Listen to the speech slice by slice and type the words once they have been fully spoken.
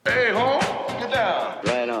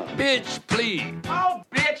bitch, please. Oh,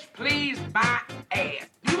 bitch, please, my ass.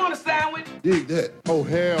 You want a sandwich? Dig that. Oh,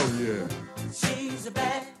 hell yeah. She's a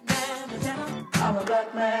bad man. I'm a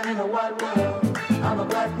black man in a white world. I'm a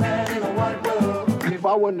black man in a white world. If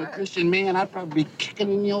I wasn't a Christian man, I'd probably be kicking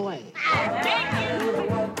in your ass. I'm a black man in a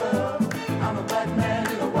white world. I'm a black man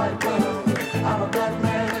in a white world. I'm a black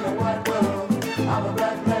man in a white world. I'm a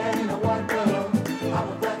black man in a white world. I'm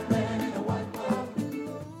a black man in a white world.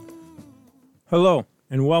 Hello,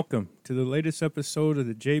 and welcome to the latest episode of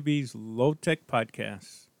the JB's Low Tech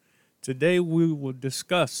Podcast. Today we will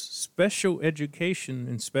discuss special education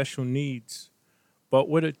and special needs, but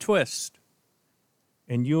with a twist.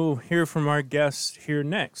 And you'll hear from our guests here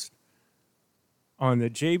next on the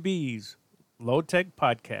JB's Low Tech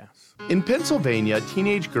Podcast. In Pennsylvania, a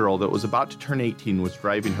teenage girl that was about to turn 18 was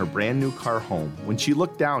driving her brand new car home when she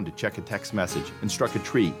looked down to check a text message and struck a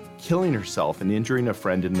tree, killing herself and injuring a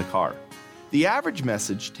friend in the car. The average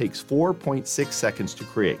message takes 4.6 seconds to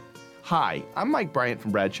create. Hi, I'm Mike Bryant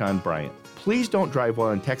from Bradshaw & Bryant. Please don't drive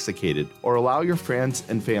while intoxicated or allow your friends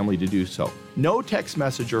and family to do so. No text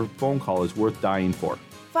message or phone call is worth dying for.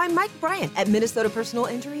 Find Mike Bryant at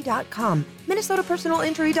MinnesotaPersonalInjury.com.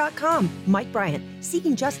 MinnesotaPersonalInjury.com. Mike Bryant,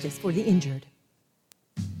 seeking justice for the injured.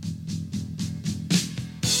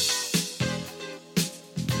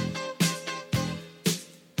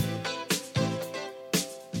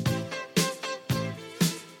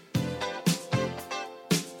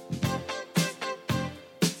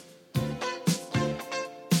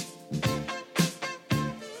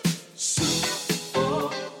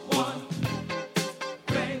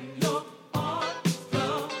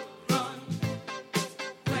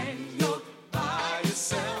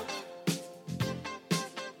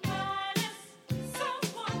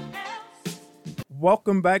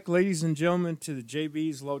 Welcome back, ladies and gentlemen, to the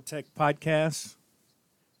JB's Low Tech Podcast.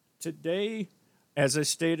 Today, as I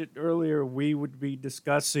stated earlier, we would be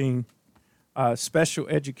discussing special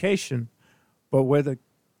education, but with a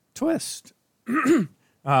twist.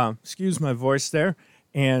 Excuse my voice there.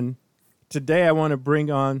 And today I want to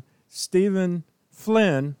bring on Stephen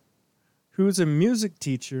Flinn, who's a music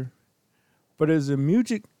teacher, but is a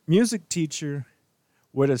music teacher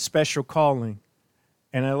with a special calling.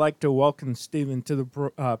 And I'd like to welcome Stephen to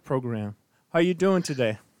the program. How you doing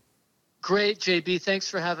today? Great, JB. Thanks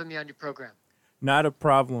for having me on your program. Not a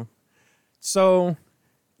problem. So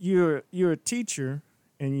you're a teacher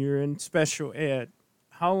and you're in special ed.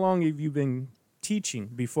 How long have you been teaching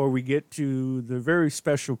before we get to the very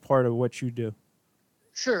special part of what you do?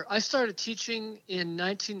 Sure. I started teaching in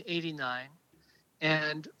 1989,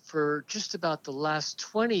 and for just about the last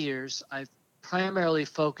 20 years, I've primarily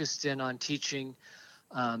focused in on teaching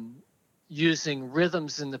using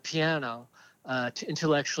rhythms in the piano to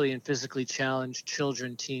intellectually and physically challenge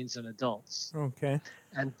children, teens, and adults. Okay.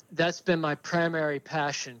 And that's been my primary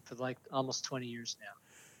passion for like almost 20 years now.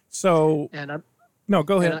 So,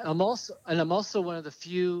 go ahead. And I'm also one of the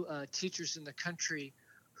few teachers in the country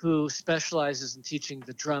who specializes in teaching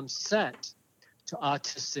the drum set to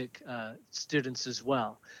autistic students as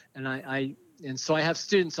well. And so I have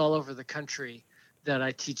students all over the country that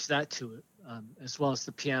I teach that to, as well as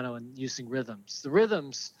the piano and using rhythms. The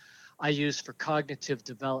rhythms I use for cognitive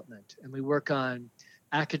development, and we work on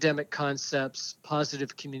academic concepts,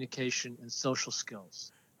 positive communication, and social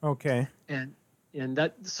skills. Okay. And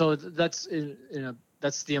that's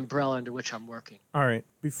the umbrella under which I'm working. All right.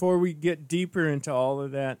 Before we get deeper into all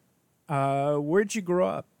of that, where'd you grow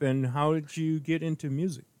up and how did you get into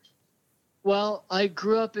music? Well, I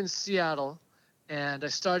grew up in Seattle. And I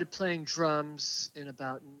started playing drums in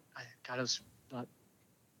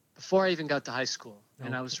before I even got to high school. Okay.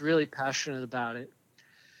 And I was really passionate about it.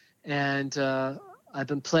 And I've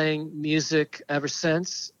been playing music ever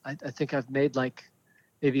since. I think I've made like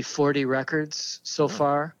maybe 40 records so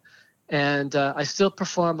far. And I still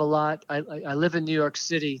perform a lot. I live in New York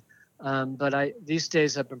City, but these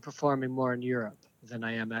days I've been performing more in Europe than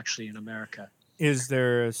I am actually in America. Is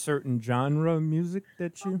there a certain genre of music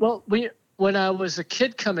that you... Well, when I was a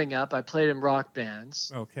kid coming up, I played in rock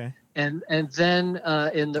bands. Okay. And then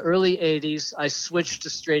in the early 80s, I switched to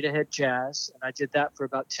straight ahead jazz, and I did that for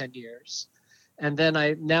about 10 years. And then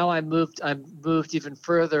I moved even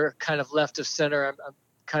further, kind of left of center. I'm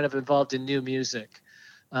kind of involved in new music,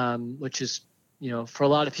 which is, for a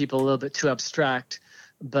lot of people a little bit too abstract,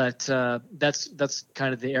 but that's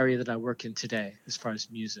kind of the area that I work in today as far as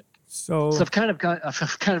music. So I've kind of done a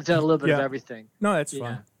little bit of everything. No, that's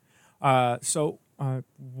fine.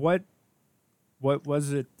 What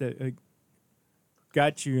was it that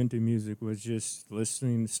got you into music? Was just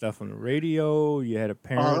listening to stuff on the radio? You had a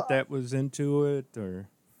parent that was into it, or?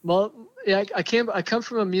 Well, yeah, I come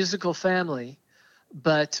from a musical family,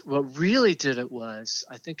 but what really did it was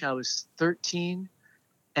I think I was 13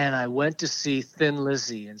 and I went to see Thin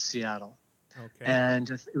Lizzy in Seattle. Okay.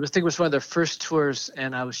 And I think it was one of their first tours,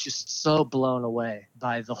 and I was just so blown away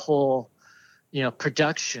by the whole,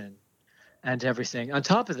 production and everything. On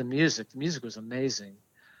top of the music was amazing.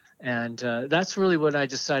 And that's really when I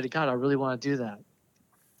decided, God, I really want to do that.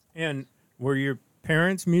 And were your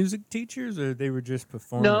parents music teachers, or they were just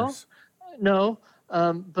performers? No.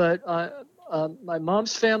 But my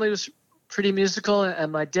mom's family was pretty musical,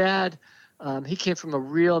 and my dad, he came from a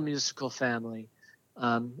real musical family.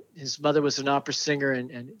 His mother was an opera singer,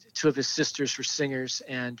 and two of his sisters were singers,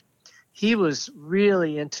 and he was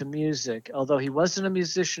really into music, although he wasn't a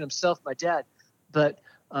musician himself, my dad. But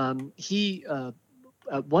he,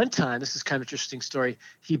 at one time, this is kind of an interesting story,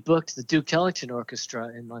 he booked the Duke Ellington Orchestra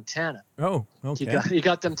in Montana. Oh, okay. He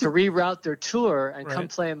got them to reroute their tour and come Right.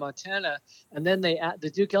 play in Montana. And then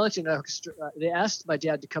the Duke Ellington Orchestra, they asked my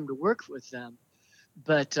dad to come to work with them.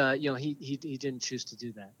 But, he didn't choose to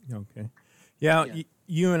do that. Okay. Yeah, Yeah.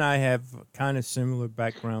 you and I have kind of similar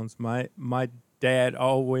backgrounds. My dad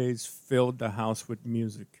always filled the house with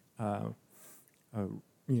music, vinyl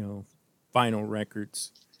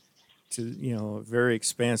records, to a very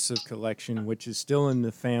expansive collection, which is still in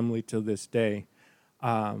the family to this day.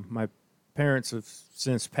 My parents have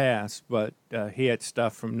since passed, but he had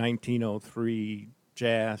stuff from 1903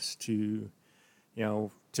 jazz to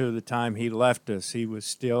the time he left us. He was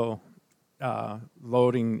still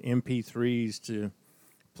loading MP3s to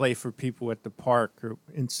play for people at the park or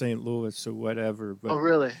in St. Louis or whatever. But Oh,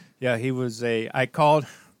 really? yeah, he was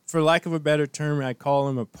for lack of a better term, I call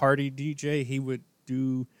him a party DJ. He would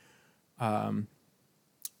do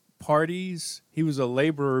parties. He was a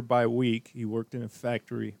laborer by week. He worked in a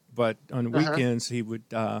factory, but on weekends he would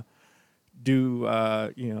do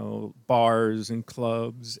bars and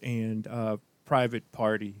clubs and private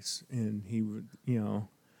parties, and he would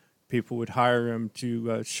people would hire him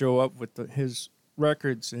to show up with his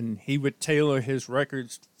records, and he would tailor his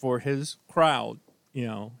records for his crowd.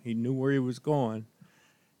 He knew where he was going,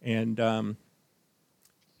 and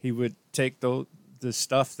he would take the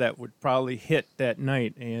stuff that would probably hit that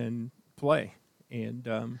night and play.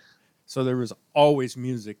 And so there was always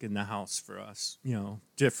music in the house for us,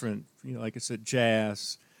 different, like I said,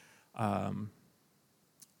 jazz,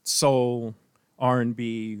 soul,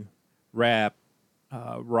 R&B, rap,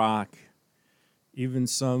 rock, even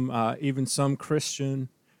some Christian,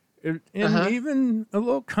 and even a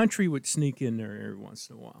little country would sneak in there every once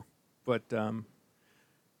in a while. But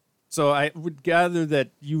so I would gather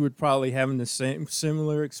that you would probably having the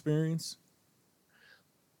similar experience.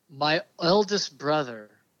 My eldest brother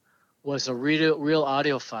was a real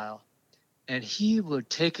audiophile, and he would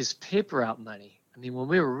take his paper out money. I mean, when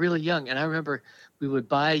we were really young, and I remember we would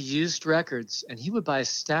buy used records, and he would buy a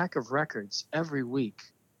stack of records every week.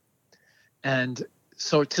 And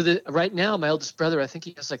so right now, my eldest brother, I think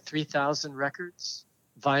he has like 3,000 records,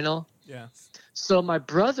 vinyl. Yeah. So my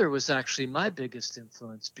brother was actually my biggest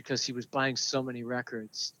influence because he was buying so many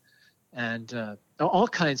records and all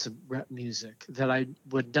kinds of rap music that I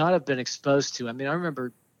would not have been exposed to. I mean, I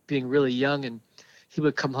remember being really young, and he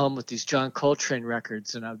would come home with these John Coltrane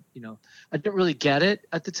records, and I didn't really get it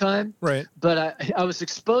at the time, Right. but I was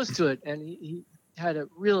exposed to it, and he had a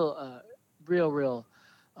real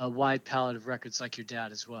wide palette of records like your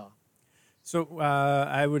dad as well. So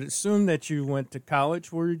I would assume that you went to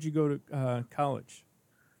college. Where did you go to college?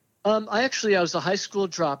 I was a high school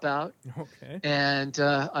dropout. Okay. And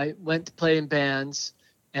I went to play in bands,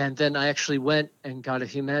 and then I actually went and got a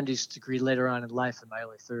humanities degree later on in life in my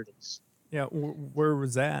early 30s. Yeah, where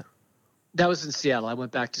was that? That was in Seattle. I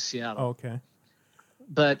went back to Seattle. Okay.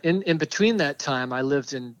 But in between that time, I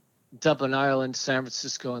lived in Dublin, Ireland, San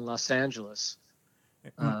Francisco, and Los Angeles.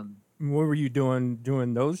 What were you doing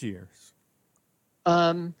during those years?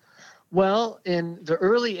 Well, in the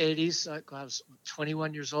early 80s, I was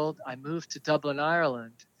 21 years old, I moved to Dublin,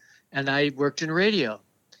 Ireland, and I worked in radio.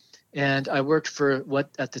 And I worked for what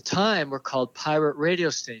at the time were called pirate radio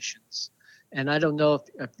stations. And I don't know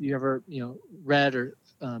if you ever, read or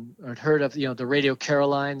heard of, the Radio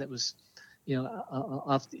Caroline that was,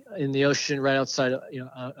 in the ocean right outside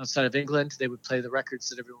of England. They would play the records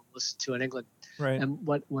that everyone listened to in England. Right. And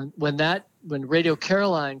when Radio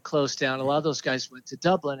Caroline closed down, a lot of those guys went to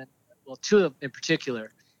Dublin, and two of them in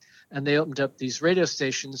particular, and they opened up these radio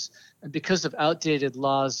stations. And because of outdated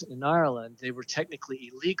laws in Ireland, they were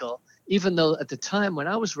technically illegal, even though at the time when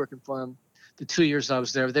I was working for them, the 2 years I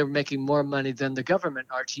was there, they were making more money than the government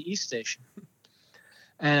RTE station.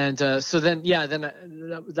 And so then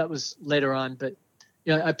that was later on. But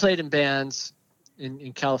I played in bands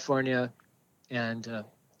in California, and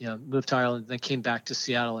moved to Ireland, then came back to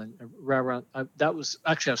Seattle, and around that was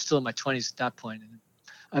actually I was still in my 20s at that point, and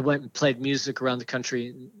I went and played music around the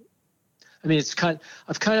country. I mean,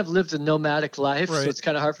 I've kind of lived a nomadic life, Right. so it's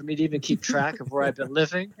kind of hard for me to even keep track of where I've been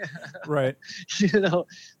living. Right.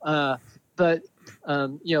 But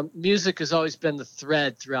music has always been the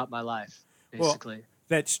thread throughout my life, basically. Well,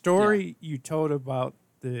 that story you told about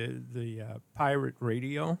the pirate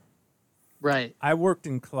radio. Right. I worked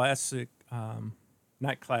in classic,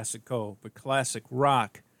 not classical, but classic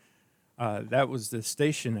rock. That was the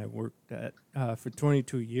station I worked at for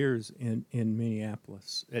 22 years in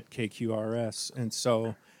Minneapolis at KQRS. And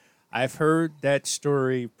so I've heard that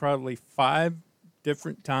story probably 5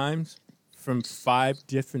 different times from 5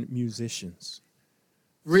 different musicians.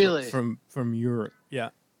 Really? From Europe, yeah.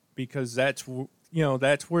 Because that's where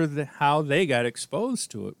how they got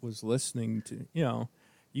exposed to it, was listening to,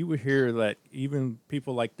 you would hear that even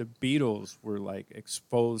people like the Beatles were like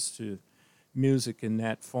exposed to music in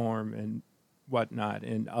that form and whatnot,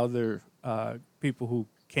 and other people who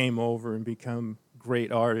came over and become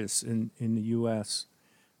great artists in the U.S.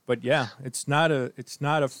 But yeah, it's not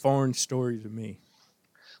a foreign story to me.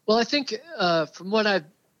 Well, I think from what I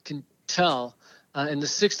can tell, in the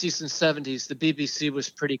 60s and 70s, the BBC was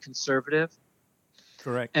pretty conservative.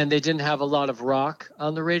 Correct. And they didn't have a lot of rock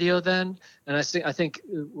on the radio then. And I think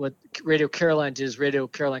what Radio Caroline did is Radio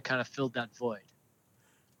Caroline kind of filled that void.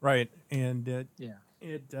 Right. And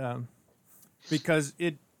because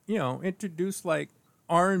it introduced like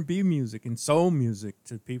R&B music and soul music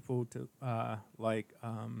to people, to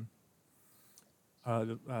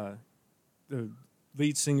the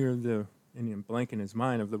lead singer of and I'm blanking his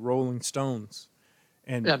mind, of the Rolling Stones,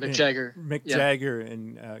 and Mick Jagger, Jagger,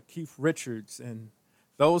 and Keith Richards, and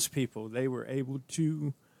those people. They were able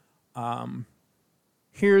to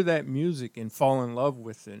hear that music and fall in love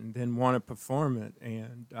with it, and then want to perform it.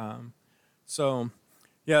 And so,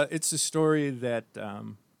 yeah, it's a story that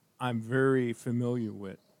I'm very familiar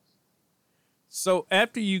with. So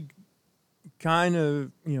after you kind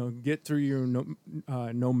of get through your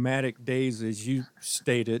nomadic days, as you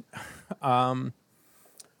stated,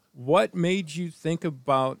 what made you think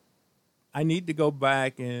about, I need to go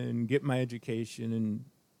back and get my education and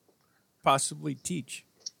possibly teach?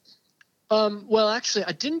 Well, actually,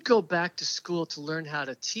 I didn't go back to school to learn how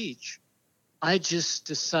to teach. I just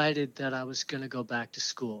decided that I was going to go back to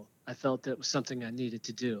school. I felt that was something I needed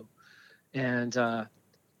to do. And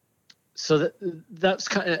so that's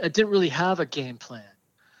kind of, I didn't really have a game plan.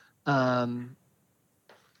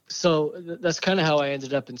 So that's kind of how I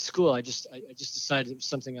ended up in school. I just decided it was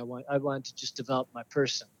something I wanted to just develop my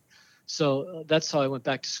person. So that's how I went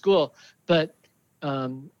back to school. But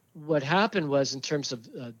what happened was, in terms of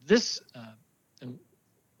this, and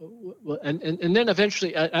then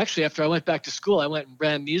eventually, actually, after I went back to school, I went and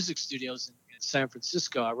ran music studios in San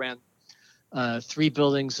Francisco. I ran 3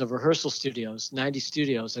 buildings of rehearsal studios, 90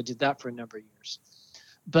 studios. I did that for a number of years.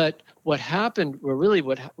 But what happened, or really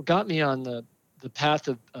what got me on the path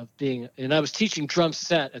of being, and I was teaching drum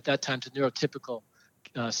set at that time to neurotypical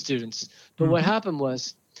students. But what happened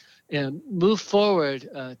was, move forward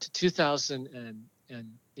to 2000 and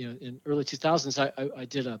in early 2000s, I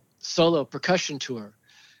did a solo percussion tour,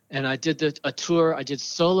 and I did a tour. I did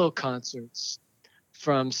solo concerts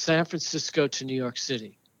from San Francisco to New York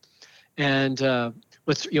City, and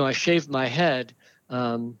I shaved my head.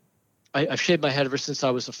 I've shaved my head ever since I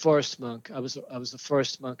was a forest monk. I was a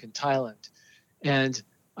forest monk in Thailand, and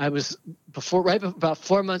I was about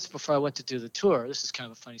 4 months before I went to do the tour. This is kind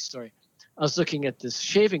of a funny story. I was looking at this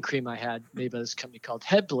shaving cream I had made by this company called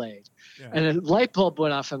Headblade, and a light bulb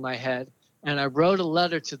went off in my head, and I wrote a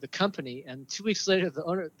letter to the company, and 2 weeks later, the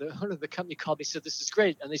owner of the company called me, said, "This is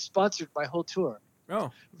great," and they sponsored my whole tour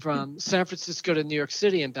from San Francisco to New York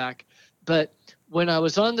City and back. But when I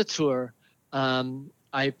was on the tour,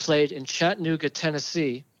 I played in Chattanooga,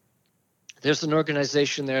 Tennessee. There's an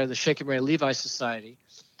organization there, the Shaken Ray Levi Society,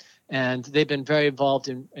 and they've been very involved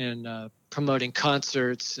in promoting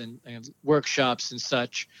concerts and workshops and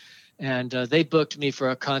such. And they booked me for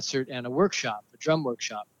a concert and a workshop, a drum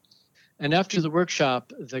workshop. And after the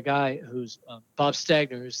workshop, the guy who's Bob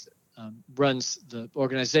Stagner, runs the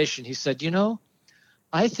organization, he said,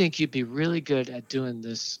 I think you'd be really good at doing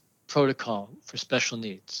this protocol for special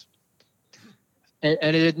needs.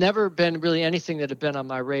 And it had never been really anything that had been on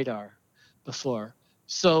my radar before.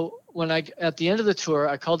 So at the end of the tour,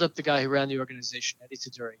 I called up the guy who ran the organization, Eddie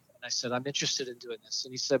Taduri, and I said, "I'm interested in doing this."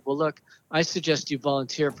 And he said, "Well, look, I suggest you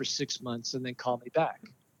volunteer for 6 months and then call me back."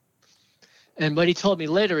 And what he told me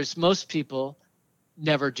later is most people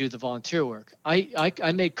never do the volunteer work.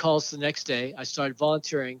 I made calls the next day. I started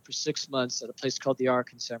volunteering for 6 months at a place called the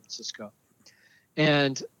Ark in San Francisco.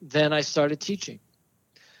 And then I started teaching.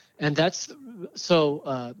 And that's so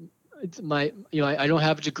I don't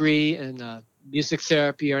have a degree in music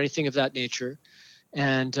therapy or anything of that nature.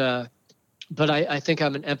 And but I think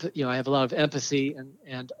I'm I have a lot of empathy,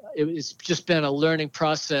 and it's just been a learning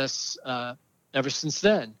process ever since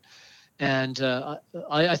then. And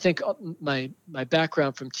I think my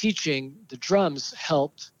background from teaching the drums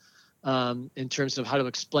helped in terms of how to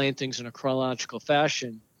explain things in a chronological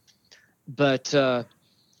fashion. But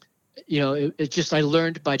it just, I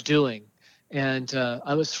learned by doing, and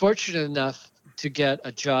I was fortunate enough to get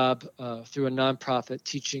a job through a nonprofit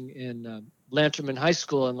teaching in Lanterman High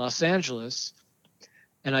School in Los Angeles.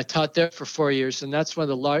 And I taught there for 4 years, and that's one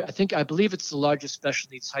of the I believe it's the largest special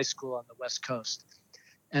needs high school on the West Coast.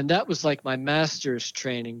 And that was like my master's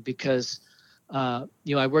training because, I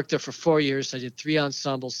worked there for 4 years. I did 3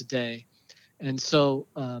 ensembles a day. And so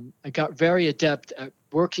I got very adept at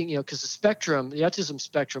working, because the autism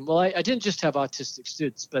spectrum, well, I didn't just have autistic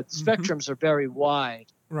students, but spectrums are very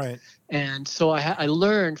wide. Right. And so I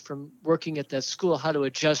learned from working at that school how to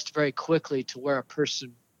adjust very quickly to where a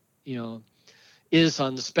person, is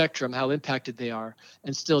on the spectrum, how impacted they are,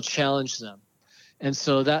 and still challenge them. And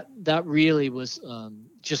so that really was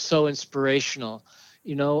just so inspirational.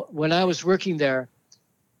 When I was working there,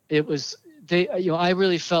 I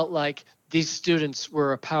really felt like these students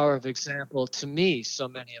were a power of example to me, so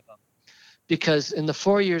many of them, because in the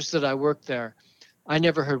 4 years that I worked there, I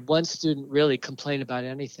never heard one student really complain about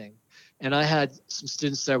anything. And I had some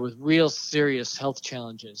students there with real serious health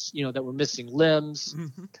challenges, that were missing limbs.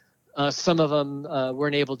 Mm-hmm. Some of them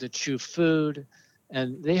weren't able to chew food.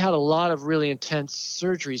 And they had a lot of really intense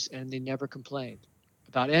surgeries, and they never complained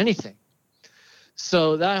about anything.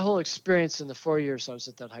 So that whole experience in the 4 years I was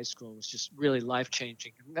at that high school was just really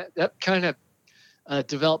life-changing. And that kind of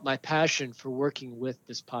developed my passion for working with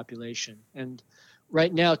this population. And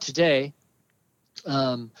right now, today,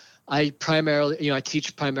 I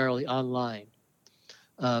teach primarily online.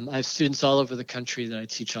 I have students all over the country that I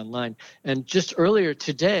teach online. And just earlier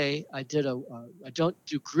today, I don't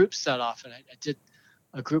do groups that often. I did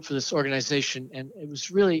a group for this organization, and it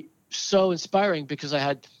was really so inspiring because I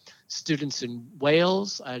had students in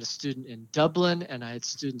Wales, I had a student in Dublin, and I had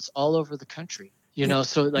students all over the country.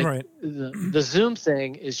 So like right. the Zoom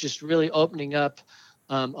thing is just really opening up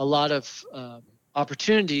a lot of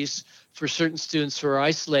opportunities for certain students who are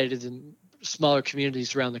isolated in smaller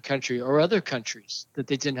communities around the country or other countries that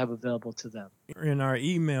they didn't have available to them. In our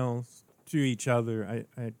emails to each other,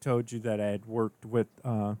 I told you that I had worked with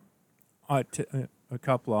a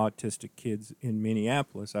couple of autistic kids in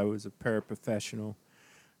Minneapolis. I was a paraprofessional,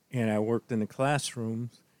 and I worked in the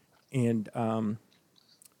classrooms and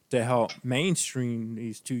to help mainstream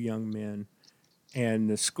these 2 young men. And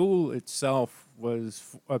the school itself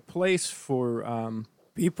was a place for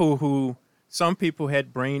people who, some people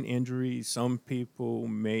had brain injuries, some people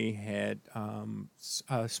may had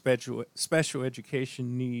special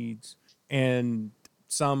education needs, and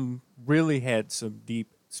some really had some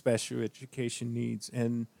deep special education needs.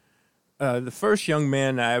 And the first young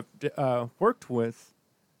man I worked with,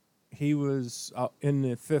 he was in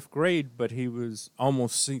the 5th grade, but he was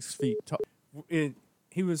almost 6 feet tall.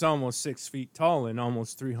 He was almost 6 feet tall and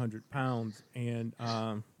almost 300 pounds. And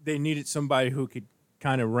they needed somebody who could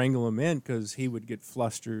kind of wrangle him in because he would get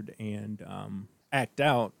flustered and act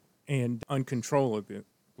out and uncontrollably.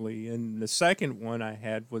 And the second one I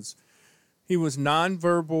had he was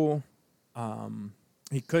nonverbal.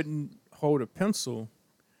 He couldn't hold a pencil,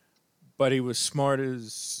 but he was smart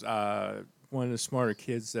as one of the smarter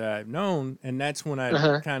kids that I've known. And that's when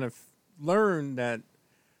I kind of learned that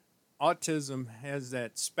autism has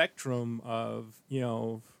that spectrum of,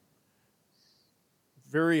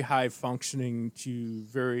 very high functioning to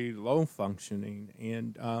very low functioning.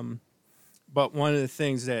 And but one of the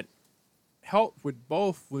things that helped with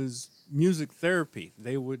both was music therapy.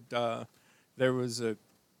 They would there was a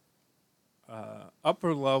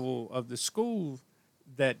upper level of the school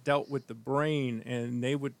that dealt with the brain, and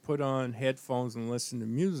they would put on headphones and listen to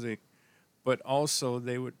music, but also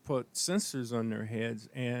they would put sensors on their heads,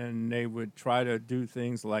 and they would try to do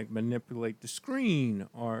things like manipulate the screen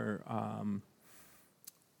or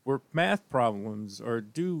work math problems or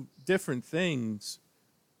do different things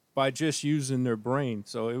by just using their brain.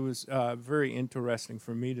 So it was very interesting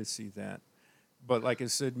for me to see that. But like I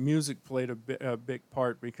said, music played a big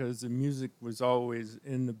part because the music was always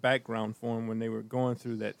in the background for them when they were going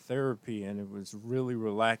through that therapy, and it was really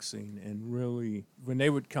relaxing. And really, when they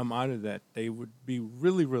would come out of that, they would be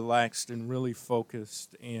really relaxed and really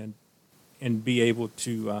focused and be able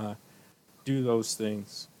to do those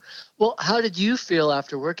things. Well, how did you feel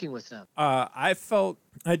after working with them? I felt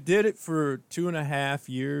I did it for 2.5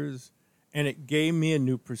 years, and it gave me a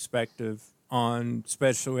new perspective on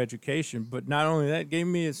special education. But not only that, it gave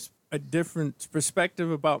me a different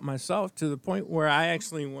perspective about myself to the point where I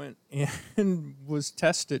actually went and was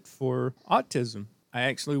tested for autism. I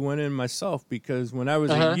actually went in myself because when I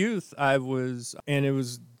was a youth, and it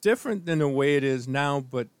was different than the way it is now,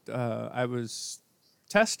 but I was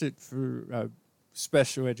tested for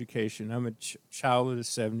special education. I'm a child of the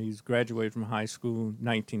 70s, graduated from high school in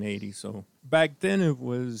 1980. So back then it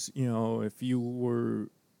was, if you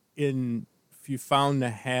found to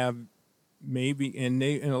have maybe, and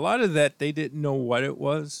a lot of that, they didn't know what it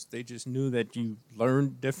was. They just knew that you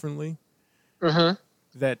learned differently,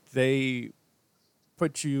 that they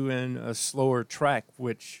put you in a slower track,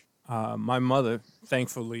 which my mother,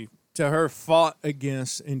 thankfully, to her, fought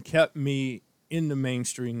against and kept me in the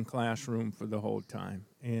mainstream classroom for the whole time.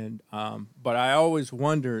 And but I always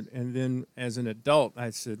wondered, and then as an adult,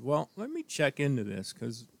 I said, well, let me check into this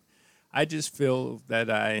because I just feel that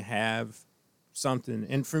I have something.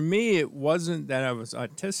 And for me, it wasn't that I was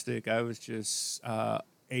autistic. I was just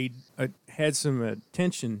had some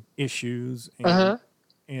attention issues,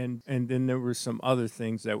 and then there were some other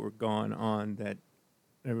things that were going on that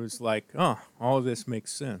it was like, oh, all this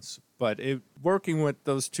makes sense. But working with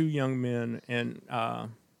those two young men and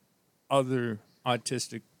other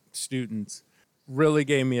autistic students really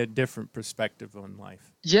gave me a different perspective on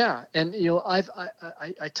life. Yeah, and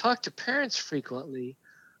I talk to parents frequently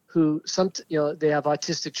who they have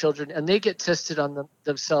autistic children and they get tested on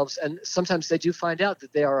themselves, and sometimes they do find out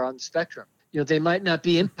that they are on the spectrum. They might not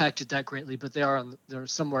be impacted that greatly, but they're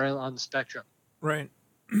somewhere on the spectrum. Right.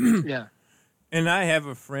 Yeah. And I have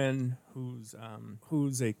a friend who's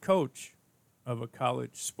a coach of a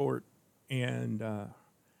college sport, and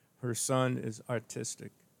her son is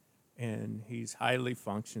autistic, and he's highly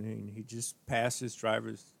functioning. He just passed his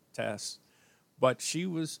driver's test, but she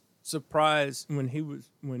was surprised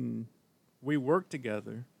when we worked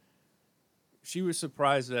together. She was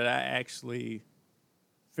surprised that I actually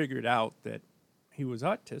figured out that he was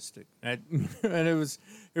autistic, and it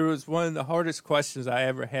was one of the hardest questions I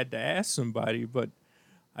ever had to ask somebody. But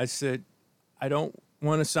I said, I don't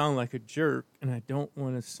want to sound like a jerk, and I don't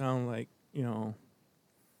want to sound like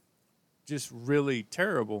just really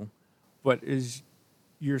terrible. But is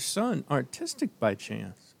your son artistic by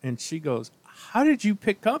chance? And she goes, how did you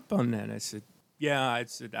pick up on that? I said,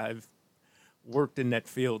 I've worked in that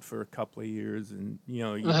field for a couple of years, and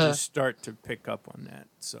you just start to pick up on that.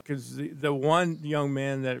 So because the one young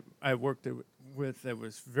man that I worked with that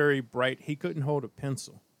was very bright, he couldn't hold a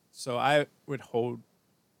pencil, so I would hold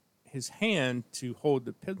his hand to hold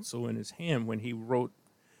the pencil in his hand when he wrote,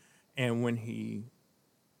 and when he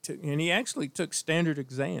actually took standard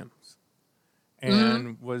exams,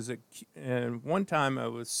 and and one time I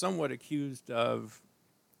was somewhat accused of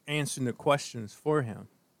answering the questions for him.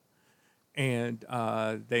 And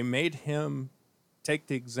they made him take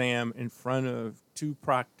the exam in front of two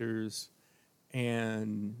proctors,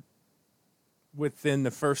 and within the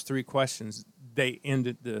first 3 questions, they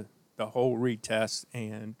ended the whole retest,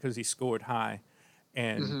 and because he scored high,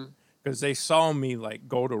 and because they saw me like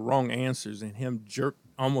go to wrong answers, and him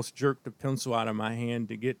almost jerked the pencil out of my hand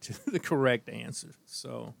to get to the correct answer.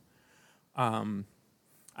 So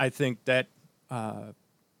I think that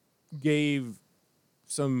gave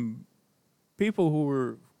some people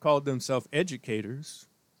who called themselves educators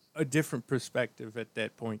a different perspective at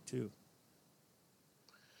that point too.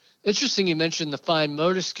 Interesting you mentioned the fine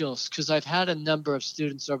motor skills, because I've had a number of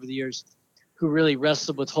students over the years who really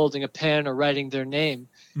wrestled with holding a pen or writing their name.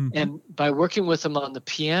 And by working with them on the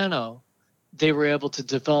piano, they were able to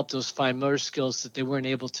develop those fine motor skills that they weren't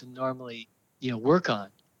able to normally work on,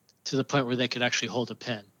 to the point where they could actually hold a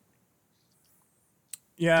pen.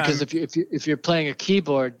 Yeah, because if you're playing a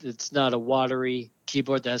keyboard, it's not a watery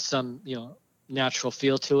keyboard that has some natural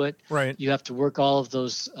feel to it. Right. You have to work all of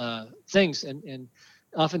those things, and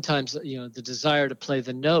oftentimes the desire to play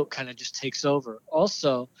the note kind of just takes over.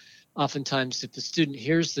 Also, oftentimes if the student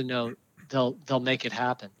hears the note, they'll make it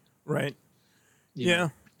happen. Right. Yeah.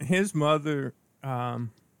 His mother,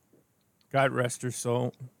 God rest her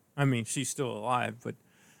soul. I mean, she's still alive, but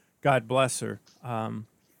God bless her.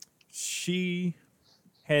 She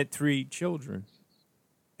had 3 children,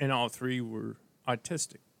 and all 3 were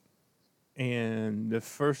autistic. and the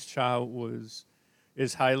first child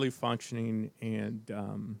is highly functioning, and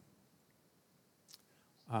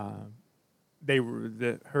her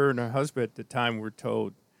and her husband at the time were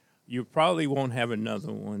told, you probably won't have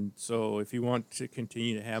another one, so if you want to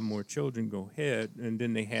continue to have more children, go ahead. And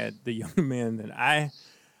then they had the young man that I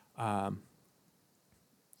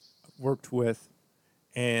worked with,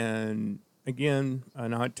 and again,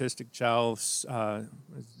 an autistic child,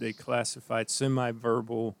 they classified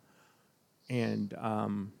semi-verbal,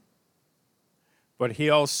 and but he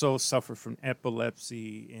also suffered from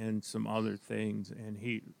epilepsy and some other things,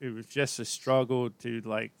 and it was just a struggle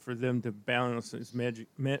for them to balance his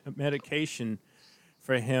medication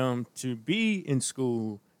for him to be in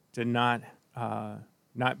school, to not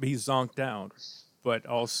be zonked out, but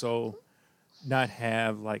also not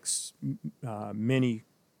have many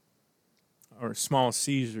or small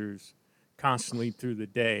seizures constantly through the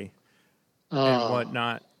day and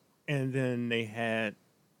whatnot. And then they had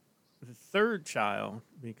the third child,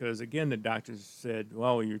 because again, the doctors said,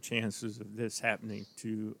 well, your chances of this happening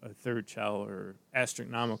to a third child are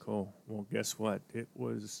astronomical. Well, guess what? The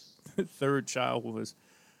third child was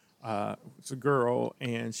a girl,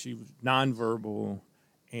 and she was nonverbal,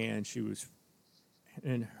 and she was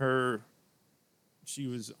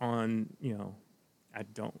on, I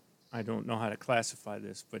don't know how to classify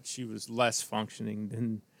this, but she was less functioning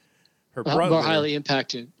than her brother. More highly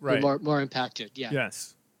impacted. Right. More impacted, yeah.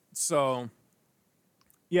 Yes. So,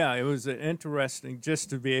 yeah, it was interesting just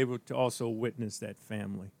to be able to also witness that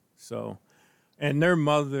family. So, and their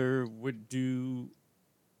mother was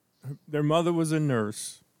a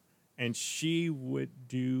nurse, and she would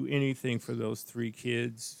do anything for those three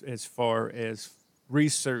kids as far as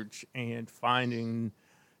research and finding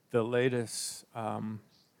the latest, and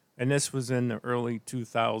this was in the early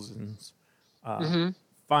 2000s,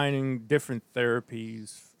 finding different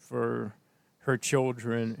therapies for her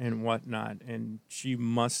children and whatnot. And she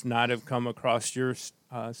must not have come across your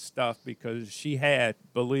stuff, because she had,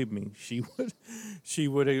 believe me, she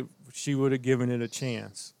would have given it a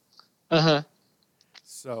chance.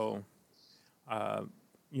 So,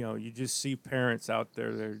 you just see parents out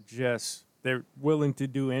there, they're willing to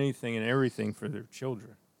do anything and everything for their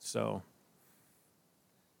children. So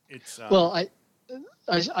it's well,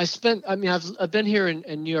 I've been here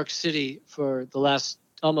in New York City for the last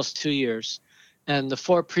almost 2 years, and the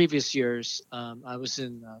 4 previous years I was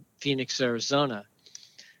in Phoenix, Arizona,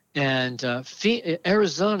 and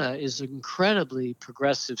Arizona is an incredibly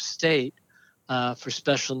progressive state for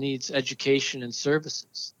special needs education and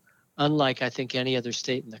services, unlike I think any other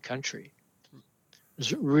state in the country.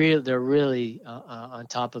 They're really on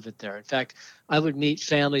top of it there. In fact, I would meet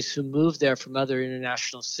families who moved there from other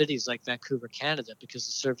international cities like Vancouver, Canada, because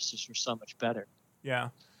the services were so much better. Yeah.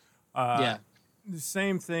 Yeah. The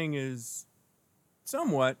same thing is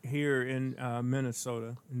somewhat here in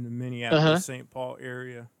Minnesota, in the Minneapolis, St. Paul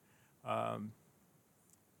area.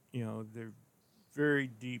 They're very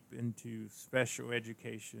deep into special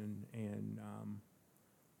education and,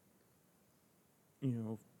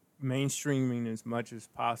 mainstreaming as much as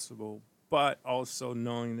possible, but also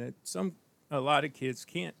knowing that a lot of kids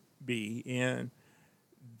can't be, and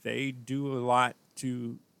they do a lot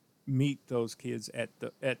to meet those kids at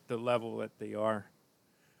the level that they are.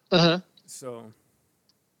 So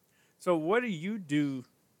what do you do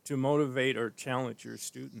to motivate or challenge your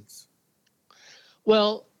students?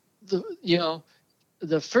 Well,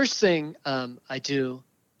 the first thing I do,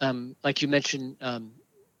 like you mentioned,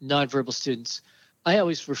 nonverbal students, I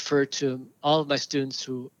always refer to all of my students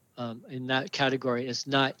who in that category as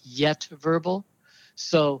not yet verbal.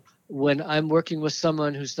 So when I'm working with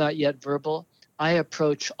someone who's not yet verbal, I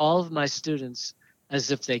approach all of my students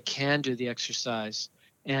as if they can do the exercise.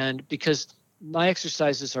 And because my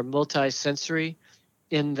exercises are multi-sensory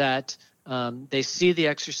in that they see the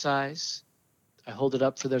exercise, I hold it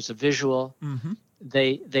up for there's a visual,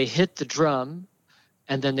 they hit the drum,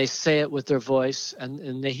 and then they say it with their voice,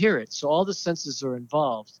 and they hear it. So all the senses are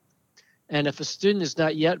involved. And if a student is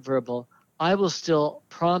not yet verbal, I will still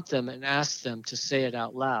prompt them and ask them to say it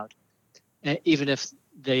out loud, even if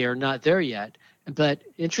they are not there yet. But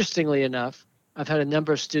interestingly enough, I've had a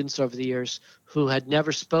number of students over the years who had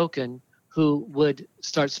never spoken who would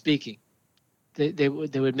start speaking. They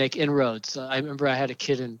would make inroads. I remember I had a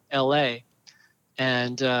kid in L.A.,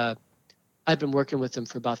 and I'd been working with him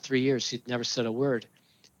for about 3 years. He'd never said a word.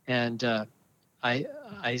 And I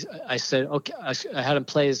said, okay, I had him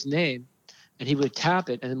play his name, and he would tap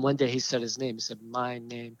it. And then one day he said his name. He said, "My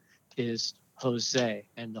name is Jose."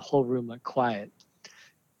 And the whole room went quiet.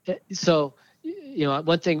 So,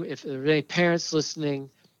 one thing, if there are any parents listening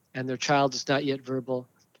and their child is not yet verbal,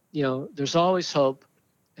 there's always hope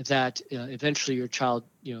that eventually your child,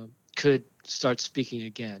 could start speaking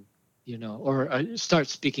again, or start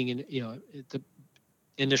speaking in, at the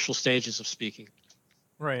initial stages of speaking.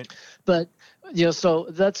 Right. But, so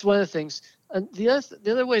that's one of the things. And the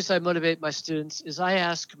other ways I motivate my students is I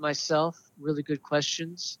ask myself really good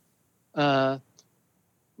questions.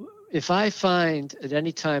 If I find at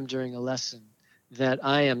any time during a lesson that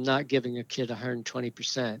I am not giving a kid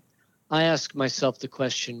 120%, I ask myself the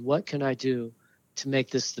question, what can I do to make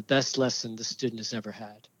this the best lesson the student has ever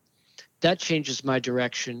had? That changes my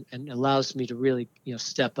direction and allows me to really,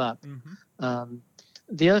 step up. Mm-hmm.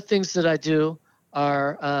 The other things that I do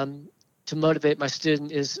are to motivate my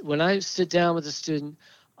student is when I sit down with a student,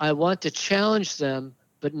 I want to challenge them,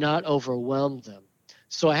 but not overwhelm them.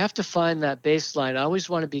 So I have to find that baseline. I always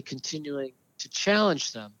want to be continuing to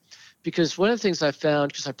challenge them, because one of the things I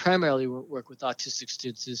found, because I primarily work with autistic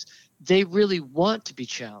students, is they really want to be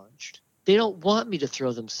challenged. They don't want me to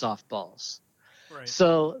throw them softballs. Right.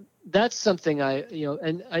 So that's something I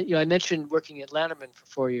mentioned working at Lanterman for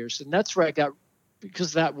 4 years, and that's where I got, because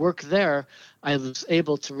of that work there, I was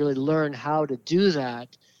able to really learn how to do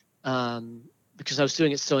that, because I was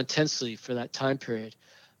doing it so intensely for that time period.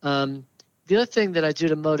 The other thing that I do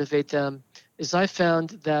to motivate them is I found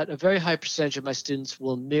that a very high percentage of my students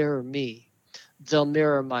will mirror me. They'll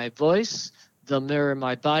mirror my voice, they'll mirror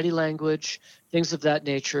my body language, things of that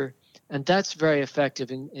nature. And that's very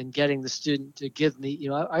effective in getting the student to give me,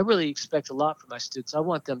 I really expect a lot from my students. I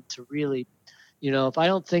want them to really, if I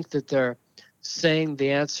don't think that they're saying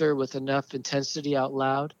the answer with enough intensity out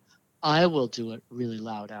loud, I will do it really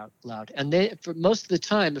loud out loud. And they, for most of the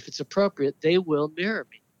time, if it's appropriate, they will mirror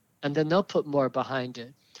me. And then they'll put more behind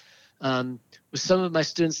it. With some of my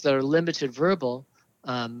students that are limited verbal,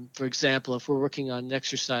 for example, if we're working on an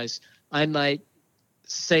exercise, I might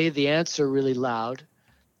say the answer really loud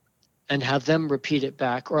and have them repeat it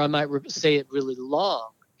back, or I might say it really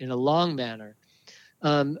long, in a long manner.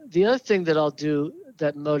 The other thing that I'll do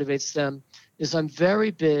that motivates them is I'm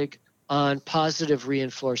very big on positive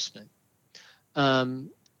reinforcement.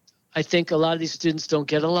 I think a lot of these students don't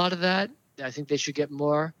get a lot of that. I think they should get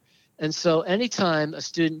more. And so anytime a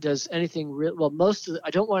student does anything, I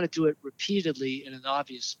don't want to do it repeatedly in an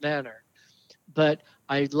obvious manner, but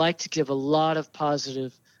I like to give a lot of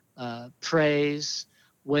positive praise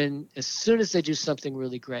as soon as they do something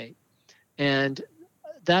really great. And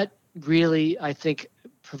that really, I think,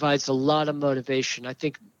 provides a lot of motivation. I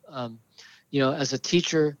think, as a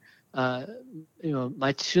teacher, two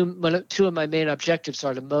of my main objectives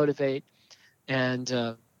are to motivate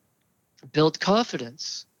and build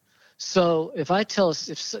confidence. So if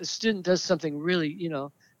if a student does something really,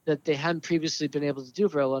 that they hadn't previously been able to do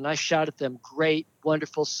very well, and I shout at them, great,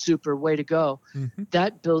 wonderful, super, way to go, Mm-hmm.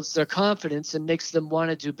 that builds their confidence and makes them want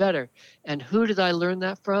to do better. And who did I learn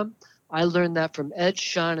that from? I learned that from Ed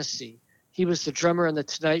Shaughnessy. He was the drummer on The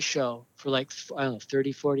Tonight Show for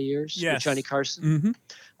 30, 40 years with Johnny Carson. Mm-hmm.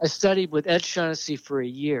 I studied with Ed Shaughnessy for a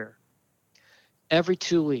year, every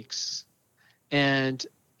 2 weeks. And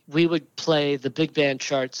we would play the big band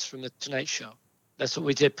charts from The Tonight Show. That's what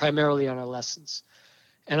we did primarily on our lessons.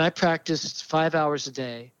 And I practiced 5 hours a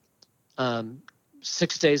day,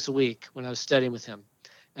 6 days a week when I was studying with him.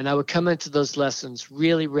 And I would come into those lessons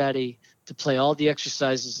really ready to play all the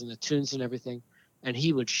exercises and the tunes and everything. And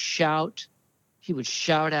he would shout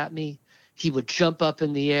at me. He would jump up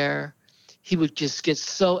in the air. He would just get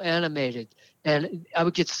so animated. And I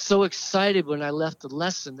would get so excited when I left the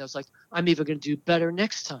lesson. I was like, I'm even going to do better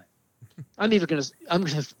next time. I'm going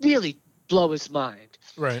to really blow his mind.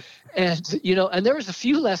 Right. And, and there was a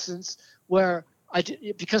few lessons where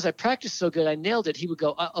because I practiced so good, I nailed it. He would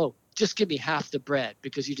go, oh, just give me half the bread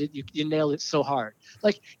because you nailed it so hard.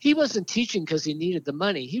 Like, he wasn't teaching because he needed the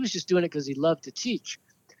money. He was just doing it because he loved to teach.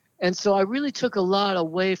 And so I really took a lot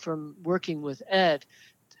away from working with Ed,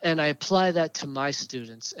 and I apply that to my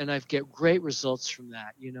students, and I get great results from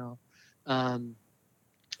that,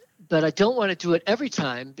 But I don't want to do it every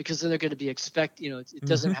time because then they're going to be it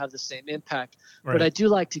doesn't have the same impact. Right. But I do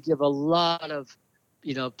like to give a lot of,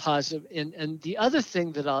 positive. And the other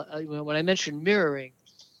thing that when I mentioned mirroring,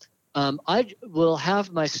 I will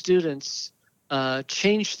have my students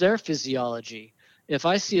change their physiology. If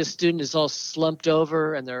I see a student is all slumped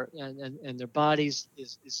over and their bodies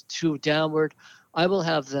is too downward, I will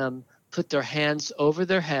have them put their hands over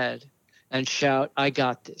their head and shout, "I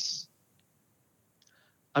got this.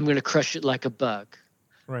 I'm going to crush it like a bug.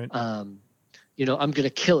 Right. I'm going to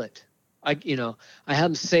kill it." I have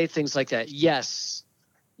them say things like that. Yes,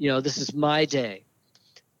 this is my day.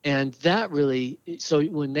 And that really, so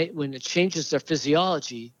when it changes their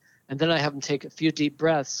physiology And then I have them take a few deep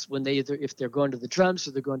breaths when if they're going to the drums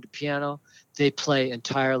or they're going to piano, they play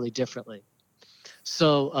entirely differently.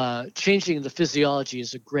 So changing the physiology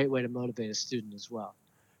is a great way to motivate a student as well.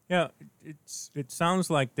 Yeah, it sounds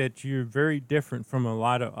like that you're very different from a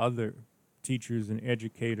lot of other teachers and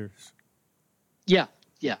educators. Yeah.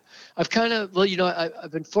 I've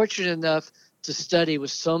I've been fortunate enough to study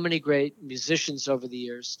with so many great musicians over the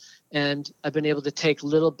years, and I've been able to take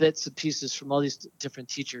little bits and pieces from all these different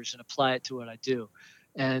teachers and apply it to what I do.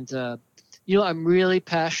 And I'm really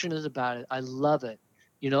passionate about it. I love it.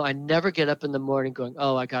 I never get up in the morning going,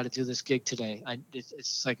 "Oh, I got to do this gig today."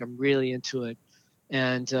 It's like I'm really into it.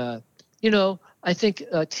 And, I think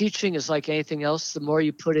teaching is like anything else. The more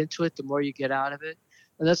you put into it, the more you get out of it.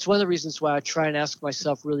 And that's one of the reasons why I try and ask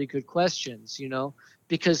myself really good questions,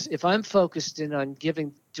 because if I'm focused in on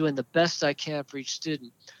doing the best I can for each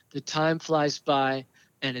student, the time flies by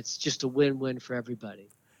and it's just a win-win for everybody.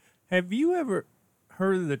 Have you ever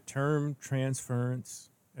heard of the term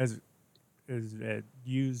transference as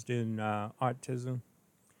used in autism?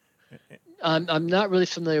 I'm not really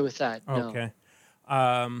familiar with that. No. Okay.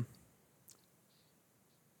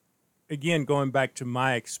 Again, going back to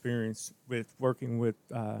my experience with working with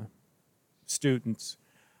students,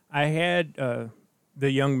 I had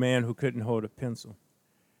the young man who couldn't hold a pencil.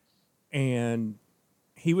 And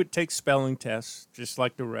he would take spelling tests just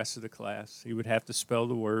like the rest of the class. He would have to spell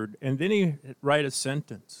the word, and then he'd write a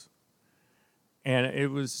sentence. And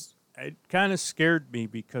it kind of scared me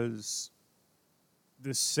because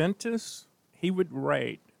the sentence he would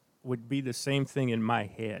write would be the same thing in my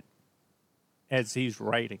head as he's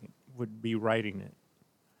would be writing it.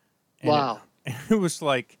 And wow. It was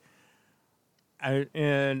like, I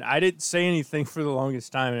didn't say anything for the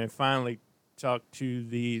longest time, and I finally talked to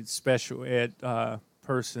the special ed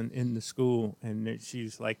person in the school, and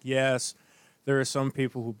she's like, yes, there are some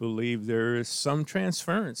people who believe there is some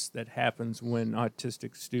transference that happens when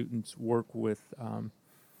autistic students work with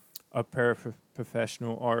a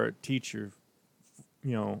paraprofessional or a teacher,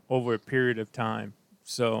 over a period of time.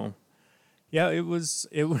 So, yeah, it was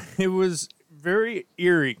very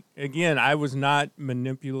eerie. Again, I was not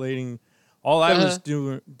manipulating. All I was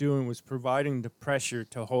doing was providing the pressure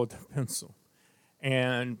to hold the pencil,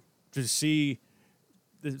 and to see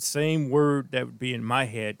the same word that would be in my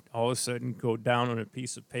head all of a sudden go down on a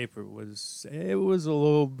piece of paper was a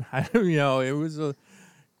little, it was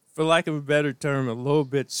for lack of a better term, a little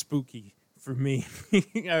bit spooky for me.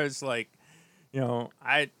 I was like,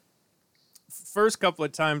 first couple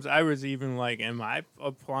of times I was even like, am I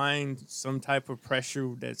applying some type of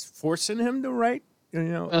pressure that's forcing him to write?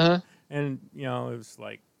 And it was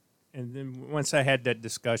like, and then once I had that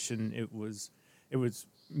discussion, it was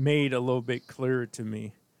made a little bit clearer to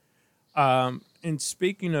me. And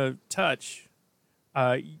speaking of touch,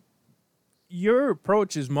 your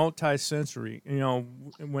approach is multisensory.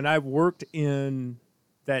 When I worked in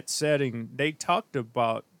that setting, they talked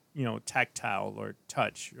about tactile or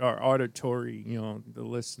touch or auditory, the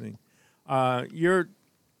listening. The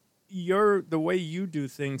way you do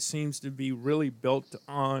things seems to be really built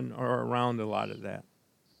on or around a lot of that.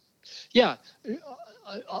 Yeah,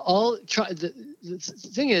 the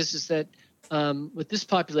thing is that with this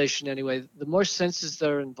population anyway, the more senses that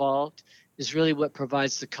are involved is really what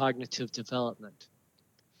provides the cognitive development.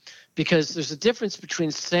 Because there's a difference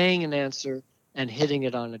between saying an answer and hitting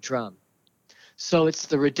it on a drum. So it's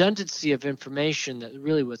the redundancy of information that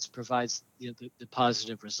really what provides the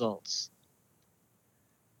positive results.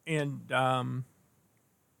 And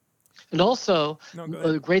also, no, the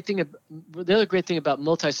other great thing about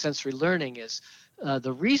multisensory learning is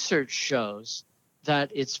the research shows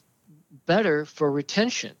that it's better for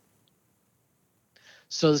retention.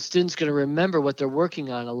 So the student's going to remember what they're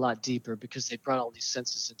working on a lot deeper because they brought all these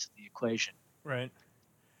senses into the equation. Right.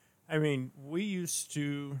 I mean, we used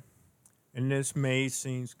to, and this may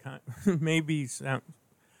sound a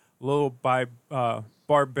little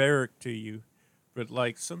barbaric to you, but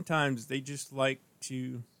like sometimes they just like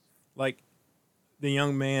to, like the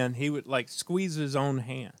young man, he would like squeeze his own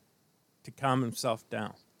hand to calm himself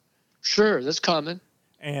down. Sure, that's common.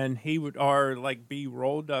 And he would be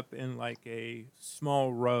rolled up in like a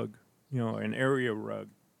small rug, an area rug,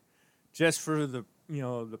 just for the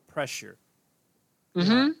the pressure.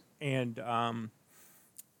 Mm-hmm. And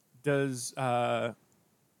does that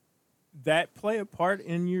play a part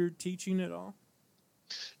in your teaching at all?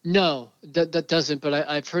 No, that doesn't. But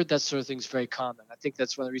I've heard that sort of thing is very common. I think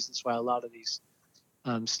that's one of the reasons why a lot of these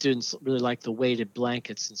students really like the weighted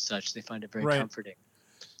blankets and such. They find it very comforting.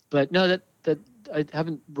 But no, that I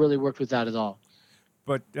haven't really worked with that at all.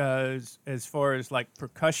 But as far as like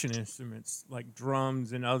percussion instruments, like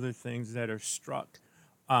drums and other things that are struck,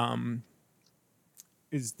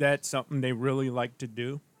 is that something they really like to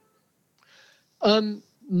do?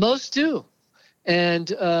 Most do.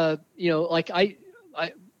 And, like I've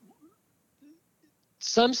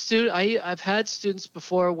had students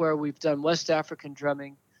before where we've done West African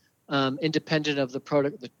drumming, independent of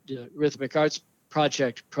the rhythmic arts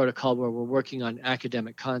project protocol, where we're working on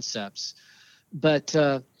academic concepts. But,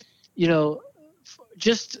 well,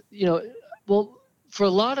 for a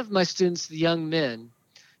lot of my students, the young men,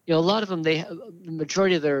 a lot of them, the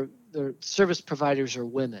majority of their service providers are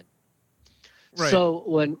women. Right. So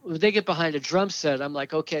when they get behind a drum set, I'm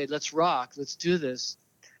like, okay, let's rock, let's do this.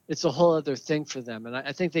 It's a whole other thing for them. And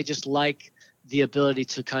I think they just like the ability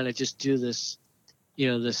to kind of just do this,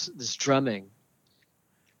 this drumming.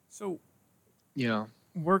 So,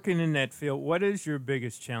 working in that field, what is your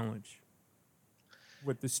biggest challenge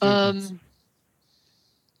with the students?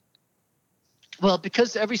 Well,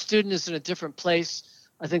 because every student is in a different place,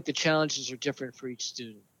 I think the challenges are different for each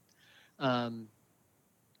student.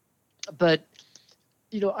 But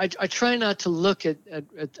I try not to look at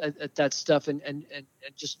that stuff and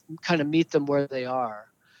just kind of meet them where they are.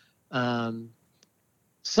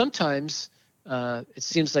 Sometimes it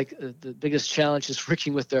seems like the biggest challenge is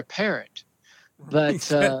working with their parent. But it's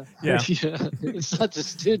not the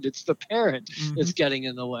student, it's the parent that's getting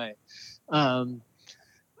in the way.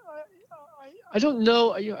 I don't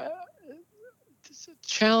know.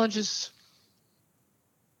 Challenges.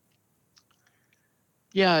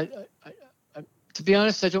 Yeah, to be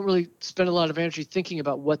honest, I don't really spend a lot of energy thinking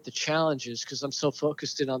about what the challenge is because I'm so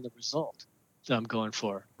focused in on the result that I'm going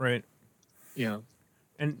for. Right.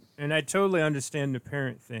 And I totally understand the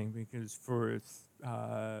parent thing because for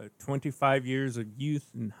 25 years of youth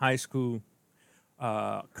and high school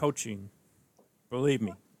coaching, believe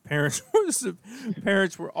me, parents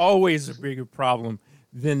were always a bigger problem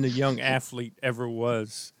than the young athlete ever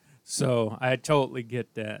was. So I totally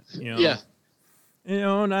get that. Yeah.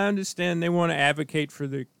 And I understand they want to advocate for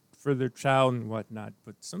their child and whatnot,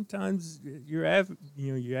 but sometimes your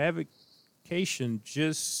avocation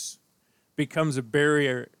just becomes a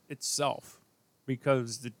barrier itself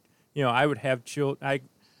because I would have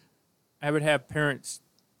I would have parents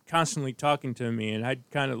constantly talking to me, and I'd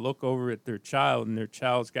kind of look over at their child, and their